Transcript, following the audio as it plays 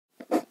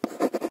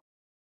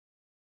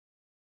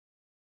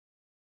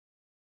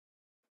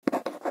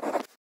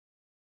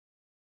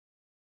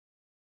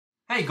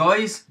Hey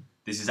guys,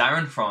 this is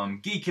Aaron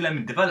from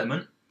Geeky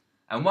Development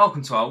and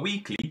welcome to our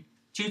weekly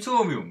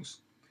tutorials.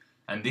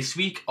 And this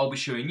week I'll be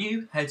showing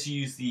you how to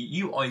use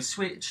the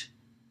UISwitch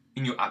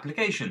in your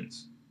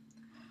applications.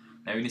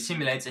 Now in the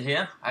simulator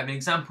here, I have an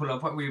example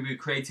of what we'll be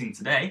creating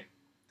today.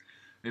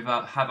 We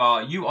have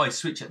our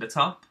UISwitch at the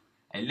top,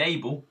 a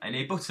label and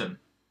a button.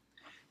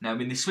 Now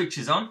when the switch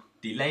is on,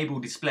 the label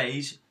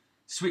displays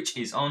switch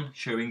is on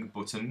showing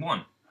button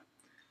 1.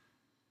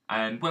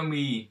 And when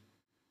we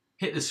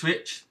hit the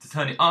switch to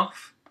turn it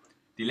off,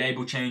 the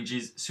label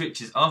changes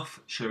switch is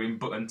off showing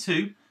button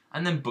 2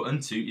 and then button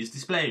 2 is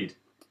displayed.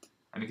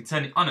 And we can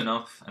turn it on and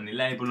off and the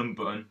label and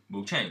button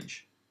will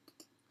change.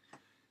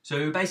 So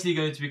we're basically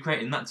going to be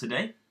creating that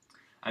today,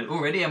 and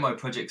already have my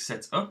project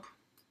set up.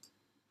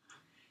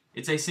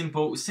 It's a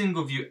simple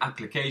single view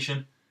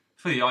application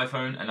for the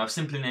iPhone and I've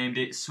simply named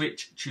it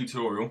Switch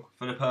Tutorial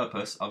for the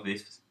purpose of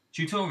this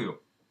tutorial.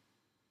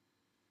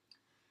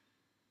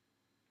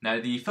 Now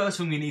the first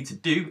thing we need to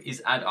do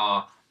is add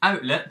our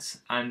outlets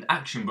and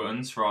action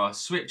buttons for our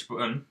switch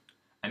button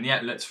and the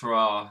outlets for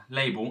our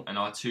label and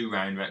our 2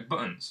 round rect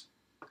buttons.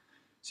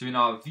 So in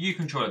our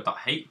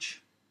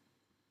viewcontroller.h,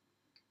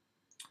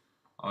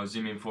 I'll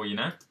zoom in for you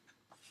now.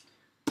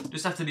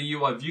 Just after the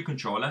UI view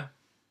controller,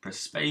 press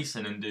space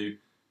and then do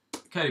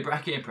curly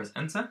bracket and press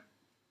enter.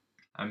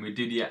 And we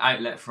do the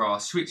outlet for our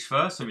switch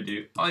first, so we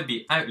do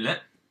IB outlet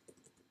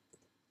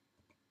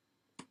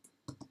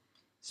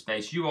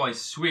space UI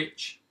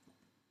switch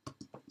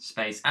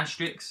space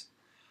asterisk.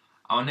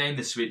 I'll name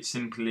the switch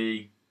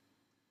simply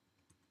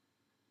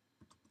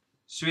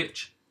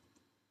switch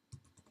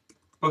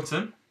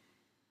button.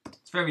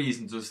 It's very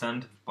easy to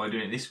understand by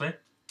doing it this way.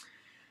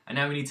 And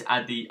now we need to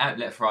add the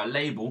outlet for our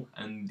label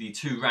and the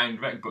 2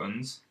 round rect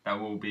buttons that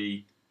will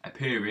be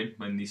appearing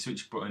when the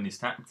switch button is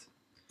tapped.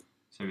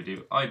 So we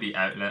do IB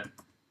outlet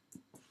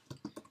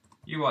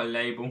UI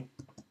label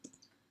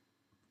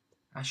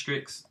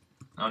asterisk.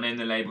 I'll name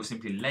the label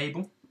simply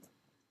label,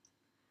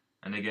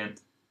 and again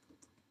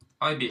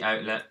IB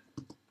outlet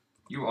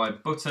UI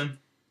button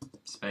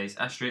space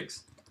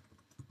asterisk.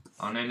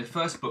 I'll name the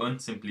first button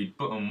simply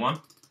button 1.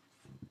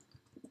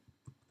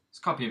 Let's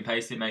copy and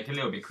paste it, make it a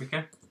little bit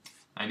quicker.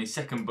 And the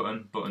second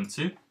button, button 2.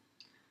 So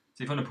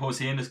if you want to pause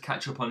here and just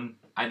catch up on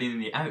adding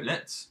the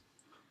outlets.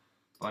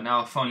 But now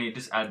I'll finally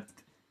just add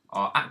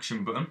our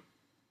action button.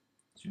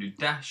 So we do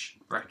dash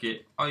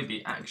bracket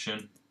IB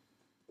action.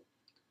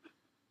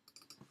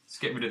 Let's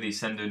get rid of the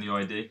sender and the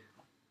ID.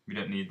 We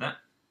don't need that.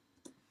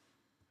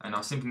 And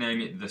I'll simply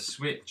name it the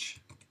switch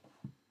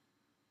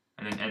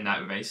and then end that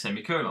with a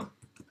semicolon.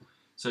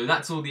 So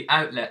that's all the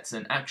outlets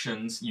and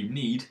actions you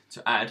need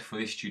to add for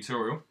this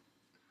tutorial.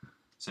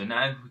 So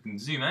now we can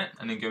zoom out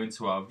and then go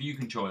into our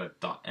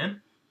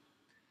viewcontroller.m,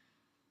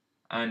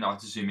 and I'll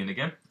just zoom in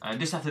again. And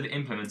just after the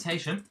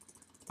implementation,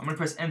 I'm going to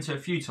press enter a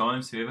few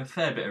times so we have a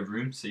fair bit of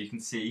room so you can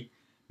see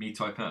me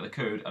typing out the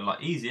code a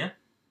lot easier.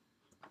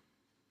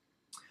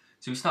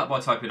 So we start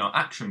by typing our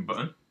action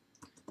button.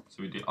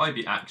 So we do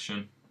IB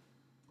action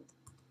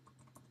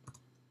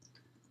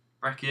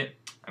bracket,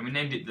 and we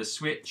named it the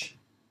switch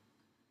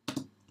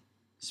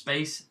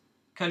space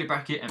curly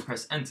bracket and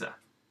press enter.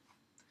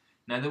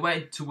 Now the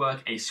way to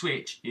work a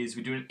switch is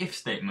we do an if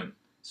statement.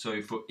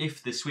 So for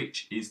if the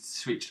switch is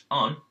switched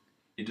on,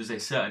 it does a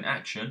certain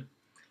action,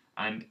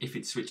 and if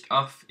it's switched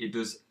off, it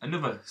does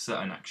another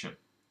certain action.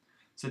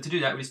 So to do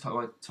that, we just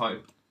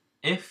type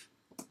if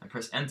and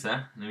press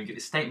enter, and then we get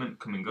the statement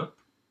coming up.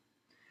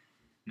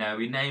 Now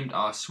we named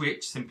our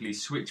switch simply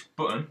switch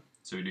button,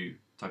 so we do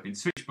type in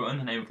switch button,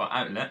 the name of our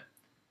outlet,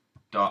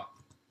 dot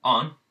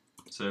on.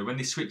 So when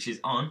the switch is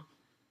on,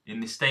 in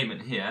this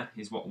statement here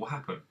is what will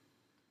happen.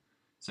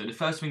 So the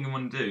first thing we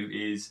want to do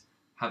is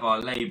have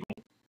our label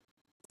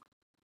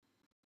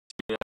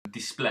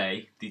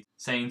display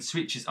saying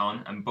switch is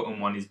on and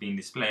button 1 is being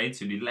displayed.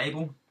 So we do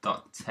label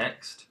dot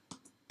text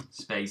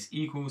space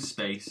equals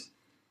space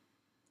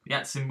the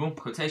 @ symbol,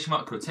 quotation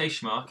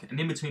mark, and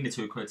in between the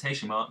 2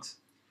 quotation marks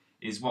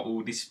is what will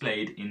be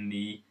displayed in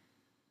the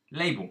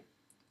label.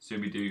 So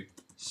we do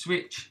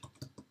switch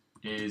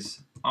is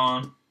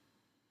on,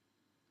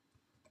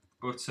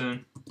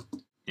 button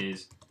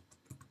is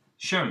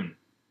shown.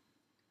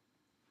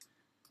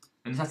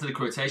 And after the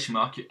quotation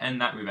mark, you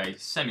end that with a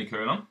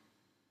semicolon.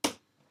 And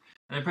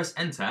then press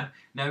enter.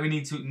 Now we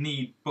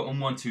need button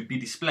 1 to be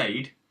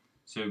displayed.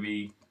 So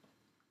we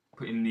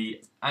put in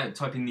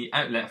type in the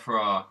outlet for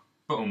our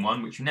button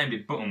 1, which we named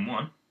it button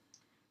 1.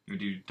 We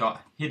do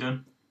dot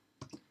hidden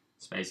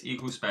space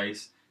equals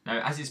space. Now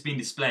as it's been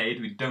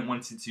displayed, we don't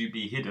want it to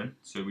be hidden,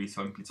 so we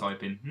simply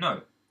type in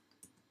no.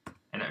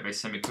 And that with a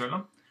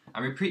semicolon.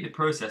 And repeat the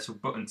process for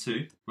button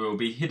 2, where it will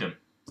be hidden.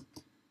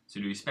 So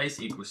do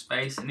space equals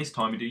space, and this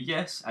time we do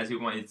yes, as we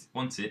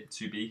want it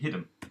to be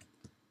hidden.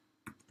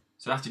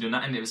 So after doing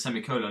that, end it with a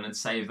semicolon and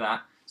save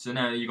that. So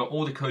now you've got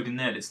all the code in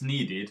there that's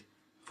needed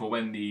for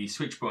when the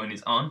switch button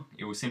is on.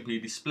 It will simply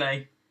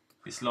display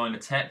this line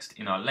of text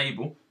in our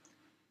label.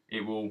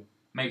 It will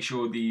make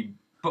sure the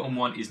button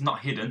 1 is not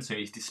hidden, so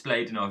it's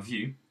displayed in our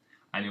view,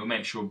 and it will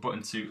make sure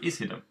button 2 is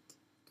hidden.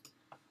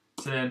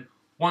 So then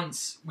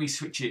Once we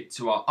switch it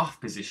to our off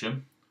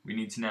position, we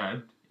need to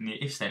now, in the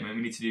if statement,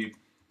 we need to do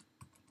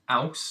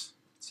else.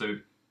 So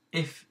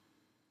if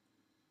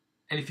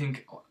anything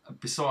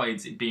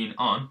besides it being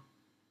on,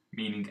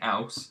 meaning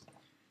else,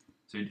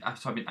 so you have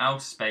to type in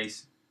else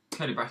space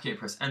curly bracket,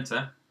 press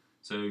enter.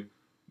 So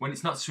when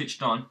it's not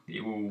switched on,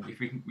 it will. If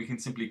we can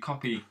simply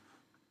copy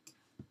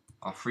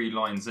our 3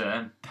 lines there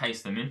and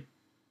paste them in.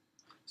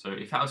 So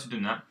if else we're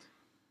doing that,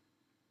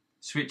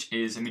 switch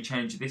is, and we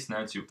change this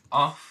now to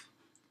off,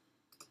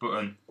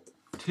 button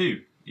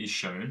 2 is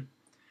shown.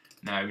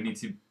 Now we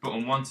need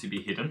button 1 to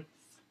be hidden,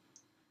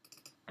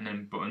 and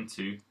then button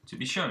 2 to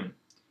be shown.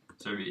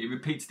 So it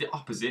repeats the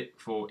opposite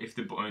for if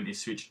the button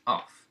is switched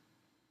off.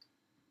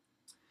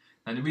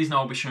 Now the reason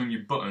I'll be showing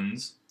you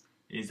buttons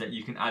is that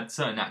you can add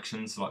certain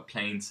actions like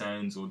playing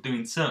sounds or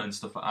doing certain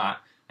stuff like that,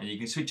 and you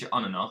can switch it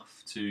on and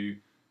off to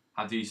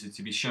have the user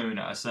to be shown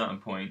at a certain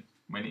point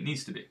when it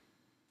needs to be.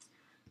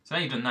 So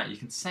now you've done that, you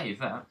can save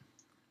that.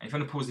 And if you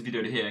want to pause the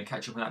video to here and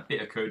catch up on that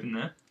bit of code in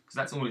there, because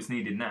that's all it's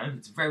needed now.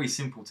 It's very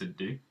simple to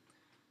do.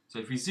 So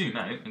if we zoom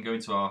out and go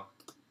into our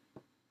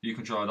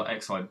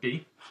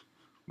viewcontroller.xib,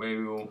 where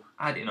we will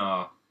add in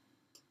our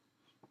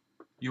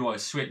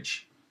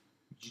UISwitch,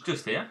 which is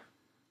just here.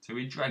 So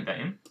we drag that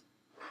in.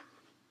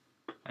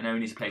 And now we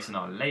need to place in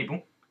our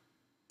label.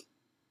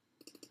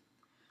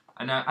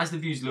 And now as the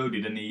view is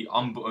loaded and the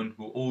on button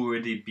will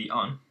already be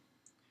on,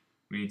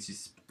 we need to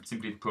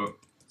simply put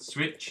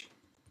switch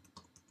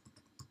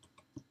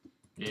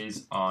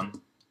is on,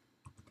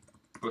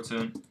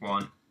 button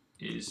 1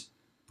 is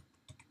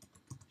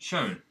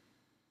shown.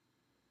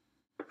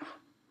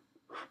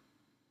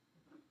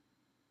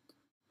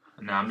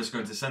 And now I'm just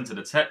going to center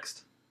the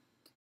text.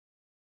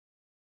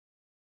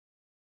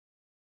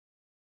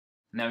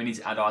 Now we need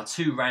to add our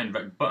 2 round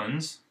rect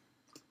buttons.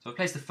 So I'll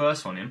place the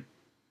first one in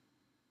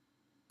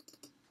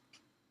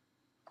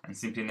and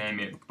simply name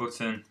it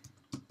button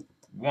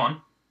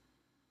 1.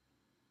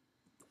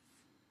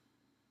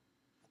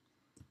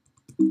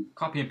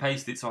 Copy and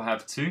paste it so I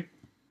have 2.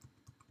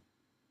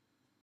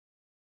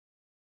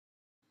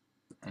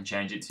 And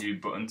change it to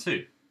button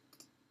 2.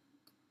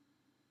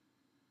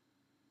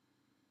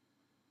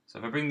 So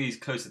if I bring these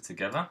closer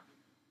together,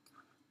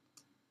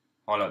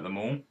 highlight them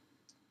all,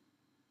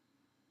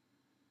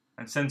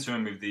 and center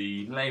them with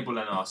the label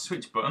and our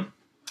switch button,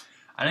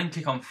 and then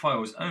click on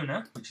Files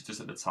Owner, which is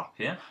just at the top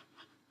here,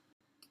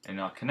 in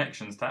our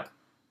Connections tab.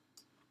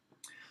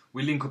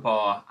 We link up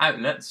our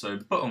outlet, so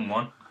button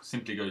 1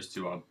 simply goes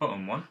to our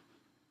button 1,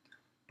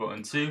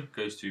 button 2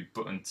 goes to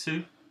button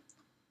 2,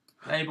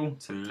 label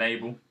to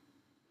label,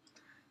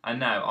 and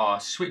now our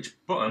switch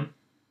button,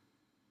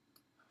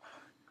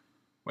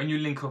 when you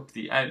link up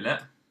the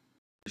outlet,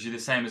 which is the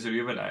same as all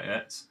the other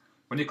outlets,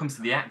 when it comes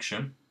to the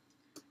action,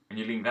 when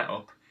you link that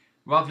up,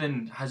 rather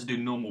than have to do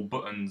normal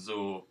buttons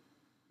or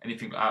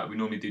anything like that, we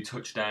normally do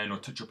touch down or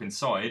touch up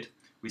inside,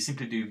 we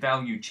simply do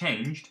value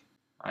changed,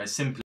 as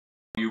simply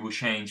you will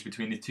change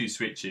between the 2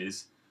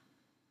 switches,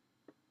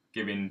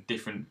 giving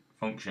different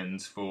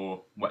functions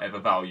for whatever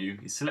value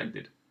is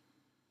selected.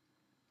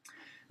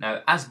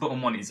 Now, as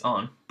button 1 is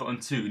on, button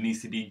 2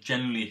 needs to be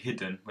generally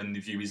hidden when the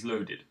view is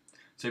loaded.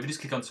 So if we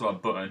just click onto our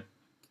button,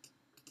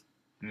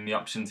 and in the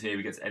options here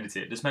we get to edit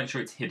it, just make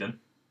sure it's hidden.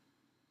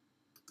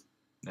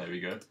 There we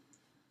go.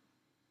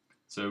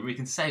 So we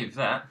can save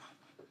that,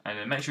 and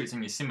then make sure it's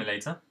in your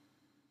simulator.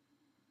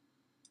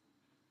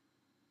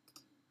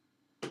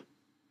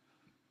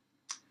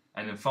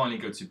 And then finally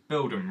go to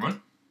build and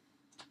run.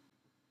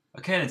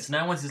 Okay then, so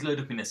now once it's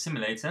loaded up in the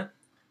simulator,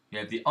 we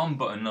have the on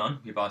button on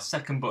with our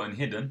second button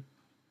hidden.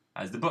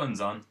 As the button's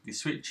on, the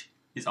switch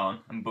is on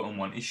and button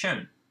 1 is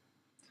shown.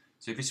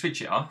 So if we switch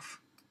it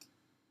off,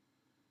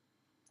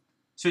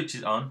 switch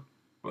is on,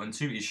 button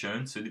 2 is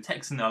shown, so the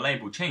text in our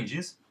label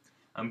changes,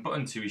 and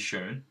button 2 is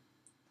shown,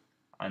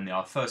 and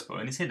our first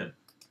button is hidden.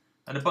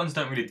 Now the buttons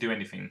don't really do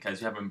anything,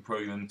 as we haven't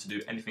programmed them to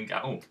do anything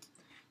at all.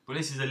 But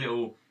this is a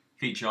little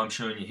feature I'm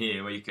showing you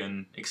here where you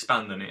can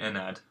expand on it and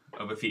add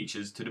other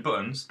features to the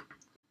buttons,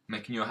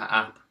 making your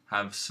app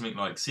have something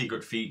like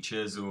secret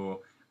features or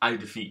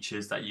added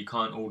features that you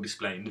can't all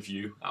display in the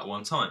view at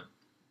one time.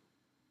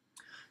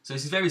 So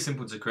this is very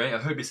simple to create. I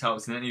hope this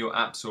helps in any of your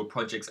apps or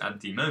projects at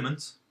the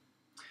moment.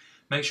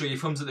 Make sure you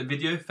thumbs up the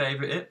video,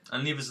 favourite it,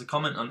 and leave us a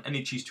comment on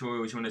any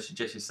tutorials you want to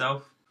suggest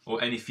yourself,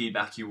 or any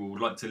feedback you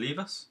would like to leave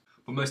us.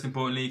 But most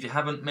importantly, if you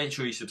haven't, make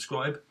sure you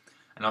subscribe,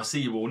 and I'll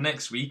see you all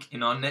next week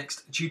in our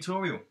next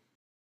tutorial.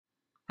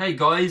 Hey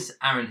guys,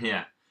 Aaron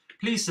here.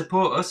 Please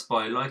support us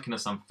by liking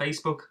us on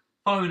Facebook,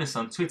 following us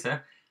on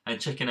Twitter, and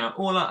checking out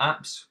all our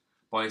apps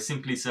by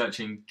simply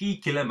searching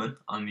Geeky Lemon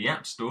on the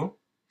App Store.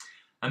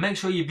 And make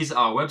sure you visit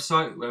our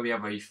website where we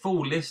have a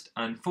full list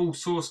and full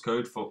source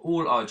code for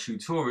all our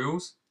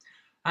tutorials,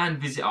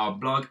 and visit our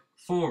blog,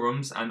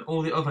 forums, and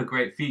all the other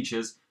great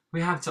features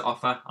we have to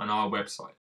offer on our website.